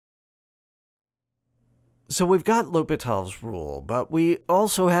So we've got L'Hopital's rule, but we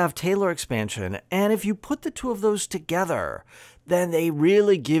also have Taylor expansion, and if you put the two of those together, then they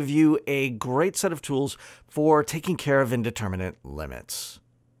really give you a great set of tools for taking care of indeterminate limits.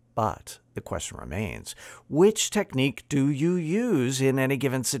 But the question remains, which technique do you use in any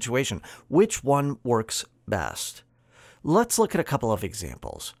given situation? Which one works best? Let's look at a couple of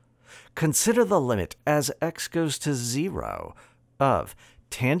examples. Consider the limit as x goes to 0 of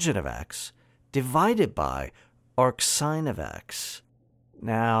tangent of x divided by arcsine of x.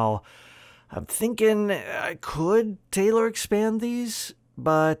 Now, I'm thinking I could Taylor expand these,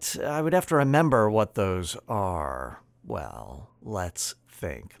 but I would have to remember what those are. Well, let's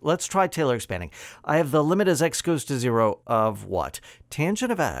think. Let's try Taylor expanding. I have the limit as x goes to 0 of what? Tangent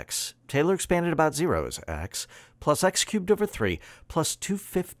of x, Taylor expanded about 0 is x, plus x cubed over 3, plus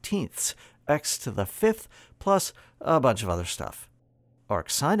 2/15 x to the 5th, plus a bunch of other stuff.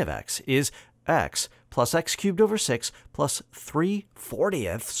 Arcsine of x is x plus x cubed over 6 plus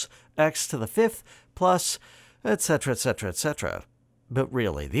 3/40 x to the 5th plus etc., etc., etc. But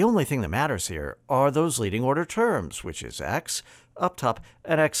really, the only thing that matters here are those leading order terms, which is x up top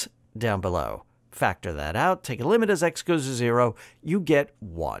and x down below. Factor that out, take a limit as x goes to 0, you get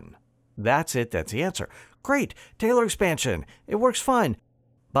 1. That's it, that's the answer. Great, Taylor expansion, it works fine.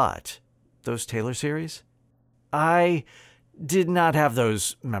 But those Taylor series, I did not have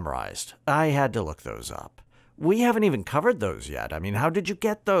those memorized. I had to look those up. We haven't even covered those yet. I mean, how did you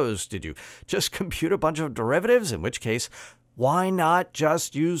get those? Did you just compute a bunch of derivatives? In which case, why not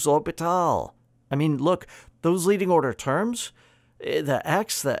just use L'Hopital? I mean, look, those leading order terms, the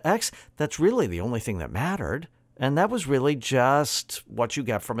x, that's really the only thing that mattered. And that was really just what you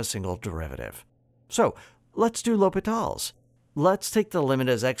get from a single derivative. So let's do L'Hopital's. Let's take the limit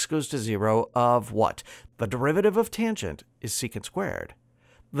as x goes to 0 of what? The derivative of tangent is secant squared.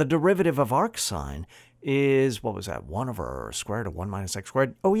 The derivative of arcsine is, what was that, 1 over square root of 1 minus x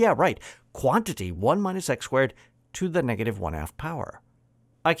squared? Oh yeah, right. Quantity 1 minus x squared to the negative 1/2 power.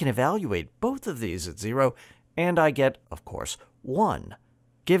 I can evaluate both of these at 0, and I get, of course, 1,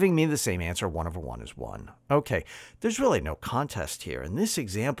 giving me the same answer, 1 over 1 is 1. Okay, there's really no contest here. In this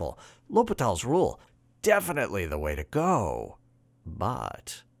example, L'Hopital's rule, definitely the way to go.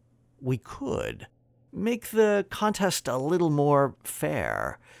 But we could make the contest a little more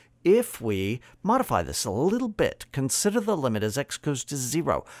fair if we modify this a little bit. Consider the limit as x goes to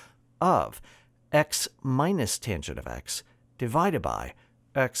 0 of x minus tangent of x divided by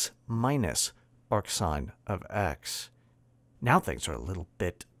x minus arcsine of x. Now things are a little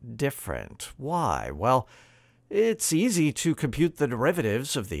bit different. Why? Well, it's easy to compute the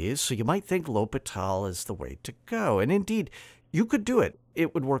derivatives of these, so you might think L'Hopital is the way to go. And indeed, you could do it.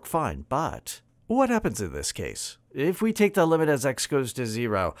 It would work fine. But what happens in this case? If we take the limit as x goes to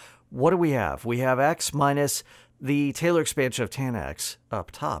 0, what do we have? We have x minus the Taylor expansion of tan x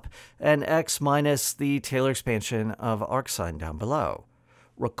up top, and x minus the Taylor expansion of arcsine down below.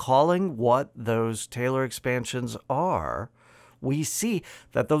 Recalling what those Taylor expansions are, we see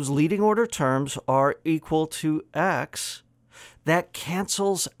that those leading order terms are equal to x. That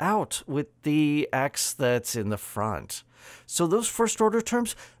cancels out with the x that's in the front. So those first order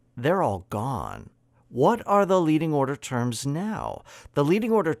terms, they're all gone. What are the leading order terms now? The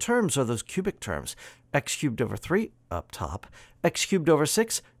leading order terms are those cubic terms. X cubed over 3 up top, x cubed over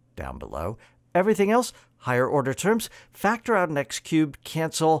 6 down below. Everything else, higher order terms, factor out an x cubed,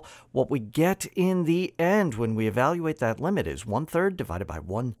 cancel. What we get in the end when we evaluate that limit is 1/3 divided by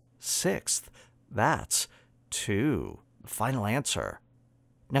 1/6. That's 2. Final answer.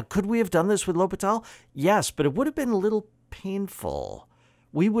 Now, could we have done this with L'Hopital? Yes, but it would have been a little painful.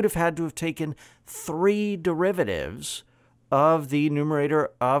 We would have had to have taken 3 derivatives of the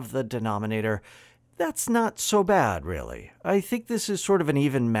numerator of the denominator. That's not so bad, really. I think this is sort of an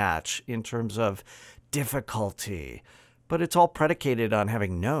even match in terms of difficulty, but it's all predicated on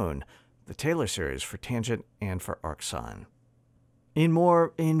having known the Taylor series for tangent and for arcsine. In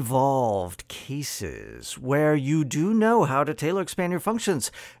more involved cases where you do know how to Taylor expand your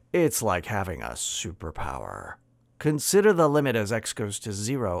functions, it's like having a superpower. Consider the limit as x goes to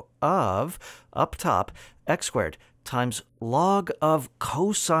 0 of, up top, x squared times log of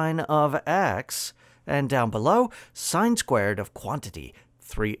cosine of x, and down below, sine squared of quantity,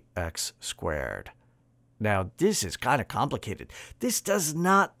 3x squared. Now, this is kind of complicated. This does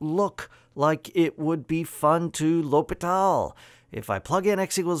not look like it would be fun to L'Hopital. If I plug in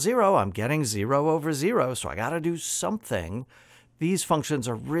x equals 0, I'm getting 0 over 0, so I got to do something. These functions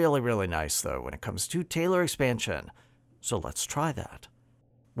are really, really nice, though, when it comes to Taylor expansion. So let's try that.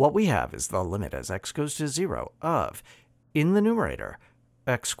 What we have is the limit as x goes to 0 of, in the numerator,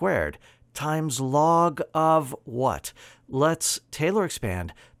 x squared times log of what? Let's Taylor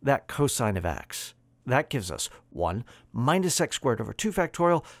expand that cosine of x. That gives us 1 minus x squared over 2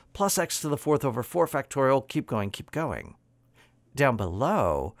 factorial plus x to the 4th over 4 factorial. Keep going, keep going. Down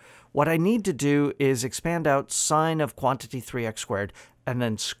below, what I need to do is expand out sine of quantity 3x squared and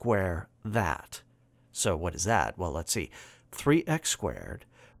then square that. So what is that? Well, let's see. 3x squared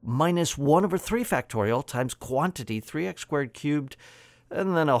minus 1 over 3 factorial times quantity 3x squared cubed,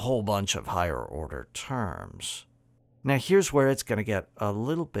 and then a whole bunch of higher order terms. Now here's where it's going to get a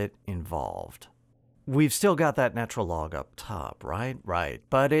little bit involved. We've still got that natural log up top, right? Right.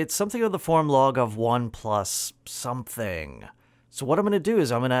 But it's something of the form log of 1 plus something. So what I'm going to do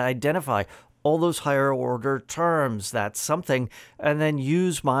is I'm going to identify all those higher order terms, that's something, and then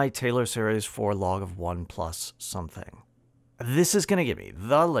use my Taylor series for log of 1 plus something. This is going to give me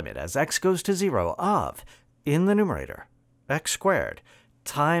the limit as x goes to 0 of, in the numerator, x squared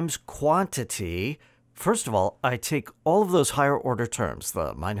times quantity. First of all, I take all of those higher order terms,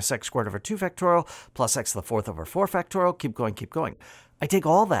 the minus x squared over 2 factorial plus x to the 4th over 4 factorial, keep going, keep going. I take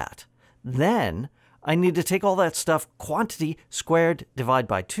all that. Then I need to take all that stuff, quantity squared, divide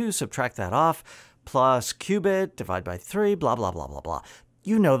by 2, subtract that off, plus cube it, divide by 3, blah, blah, blah, blah, blah.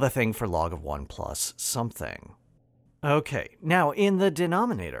 You know the thing for log of 1 plus something. Okay, now in the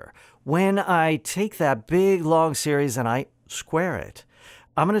denominator, when I take that big long series and I square it,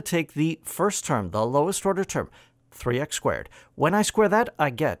 I'm going to take the first term, the lowest order term, 3x squared. When I square that, I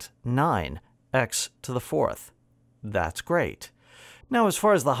get 9x to the 4th. That's great. Now, as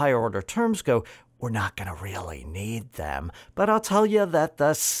far as the higher order terms go, we're not going to really need them, but I'll tell you that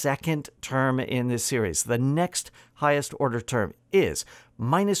the second term in this series, the next highest order term, is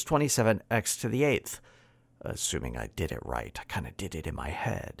minus 27x to the 8th. Assuming I did it right. I kind of did it in my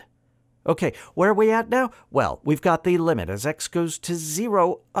head. Okay, where are we at now? Well, we've got the limit as x goes to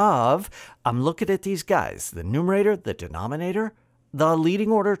 0 of, I'm looking at these guys, the numerator, the denominator. The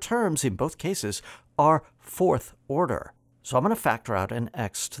leading order terms in both cases are 4th order. So I'm going to factor out an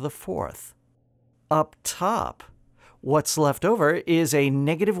x to the 4th. Up top, what's left over is a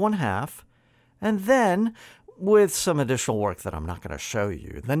negative 1/2, and then, with some additional work that I'm not going to show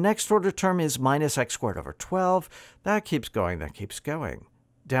you, the next order term is minus x squared over 12. That keeps going, that keeps going.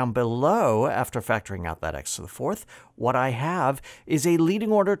 Down below, after factoring out that x to the 4th, what I have is a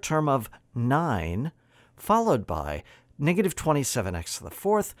leading order term of 9, followed by negative 27x to the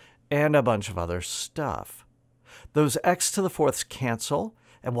 4th, and a bunch of other stuff. Those x to the 4ths cancel,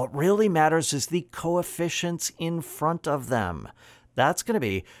 and what really matters is the coefficients in front of them. That's going to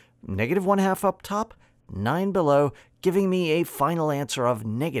be negative 1/2 up top, 9 below, giving me a final answer of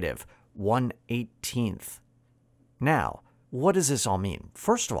negative 1/18. Now, what does this all mean?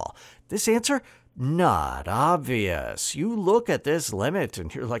 First of all, this answer, not obvious. You look at this limit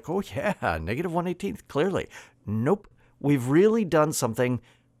and you're like, oh yeah, negative 1/18, clearly. Nope, we've really done something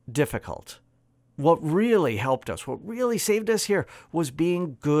difficult. What really helped us, what really saved us here, was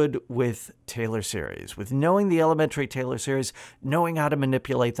being good with Taylor series, with knowing the elementary Taylor series, knowing how to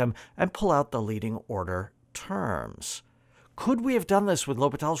manipulate them, and pull out the leading order terms. Could we have done this with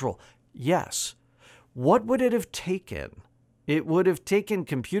L'Hopital's rule? Yes. What would it have taken? It would have taken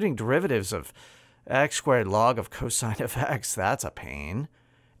computing derivatives of x squared log of cosine of x. That's a pain.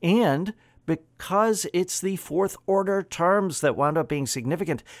 And because it's the 4th order terms that wound up being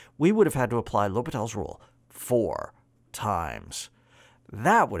significant, we would have had to apply L'Hopital's rule 4 times.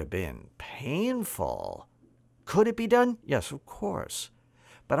 That would have been painful. Could it be done? Yes, of course.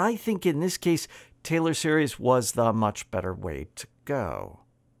 But I think in this case, Taylor series was the much better way to go.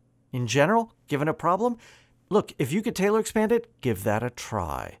 In general, given a problem, look, if you could Taylor expand it, give that a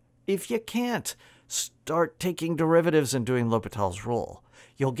try. If you can't, start taking derivatives and doing L'Hopital's rule.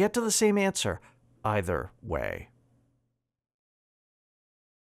 You'll get to the same answer either way.